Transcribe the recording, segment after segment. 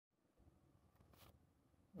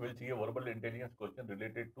we'll see a verbal intelligence question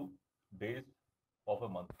related to days of a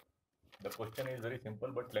month. The question is very simple,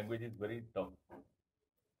 but language is very tough.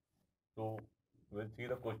 So we'll see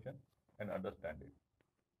the question and understand it.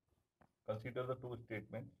 Consider the two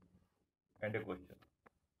statements and a question.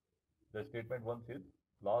 The statement 1 says,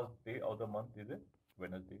 last day of the month is a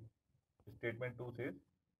Wednesday. Statement 2 says,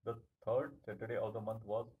 the third Saturday of the month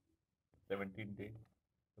was 17th day.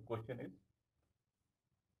 The question is,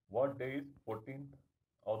 what day is 14th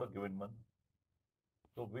of the given month?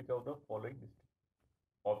 So which of the following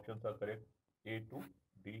options are correct? A to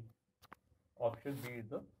D. Option B is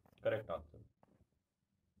the correct answer.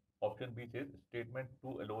 Option B says statement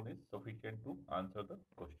 2 alone is sufficient to answer the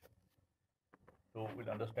question. So we'll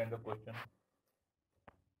understand the question.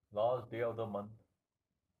 Last day of the month.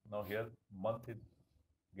 Now here month is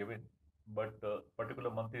given, but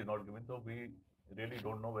particular month is not given. So we really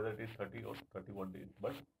don't know whether it is 30 or 31 days.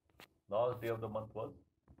 But last day of the month was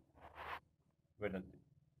Wednesday.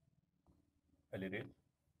 I'll erase.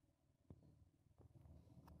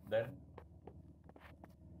 Then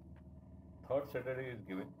third Saturday is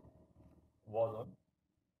given, was on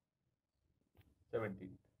 17th.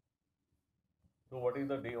 So what is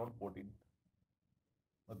the day on 14th?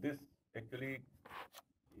 Now this actually,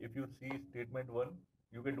 if you see statement 1,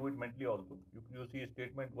 you can do it mentally also. If you see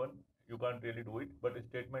statement 1, you can't really do it, but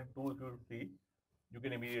statement 2, if you see, you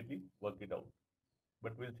can immediately work it out.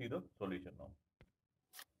 But we'll see the solution now.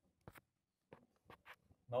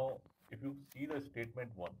 Now, if you see the statement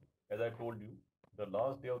 1, as I told you, the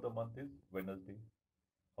last day of the month is Wednesday.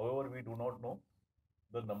 However, we do not know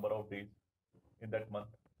the number of days in that month.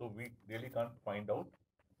 So we really can't find out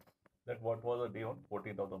that what was the day on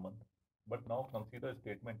 14th of the month. But now consider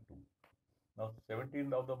statement 2. Now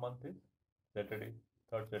 17th of the month is Saturday,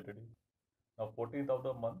 third Saturday. Now 14th of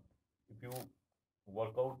the month, if you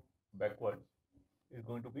work out backwards, is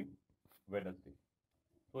going to be Wednesday.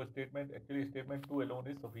 So statement 2 alone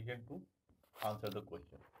is sufficient to answer the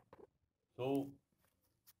question. So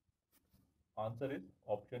answer is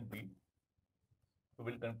option B. So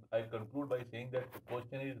I'll conclude by saying that the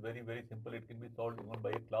question is very, very simple. It can be solved even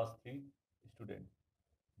by a class 3 student.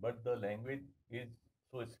 But the language is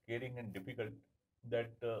so scaring and difficult that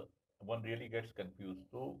one really gets confused.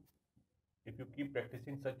 So if you keep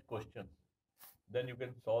practicing such questions, then you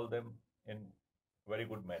can solve them in very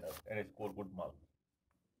good manner and score good marks.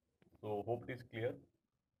 So hope it is clear.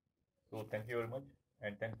 So thank you very much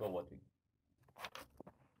and thanks for watching.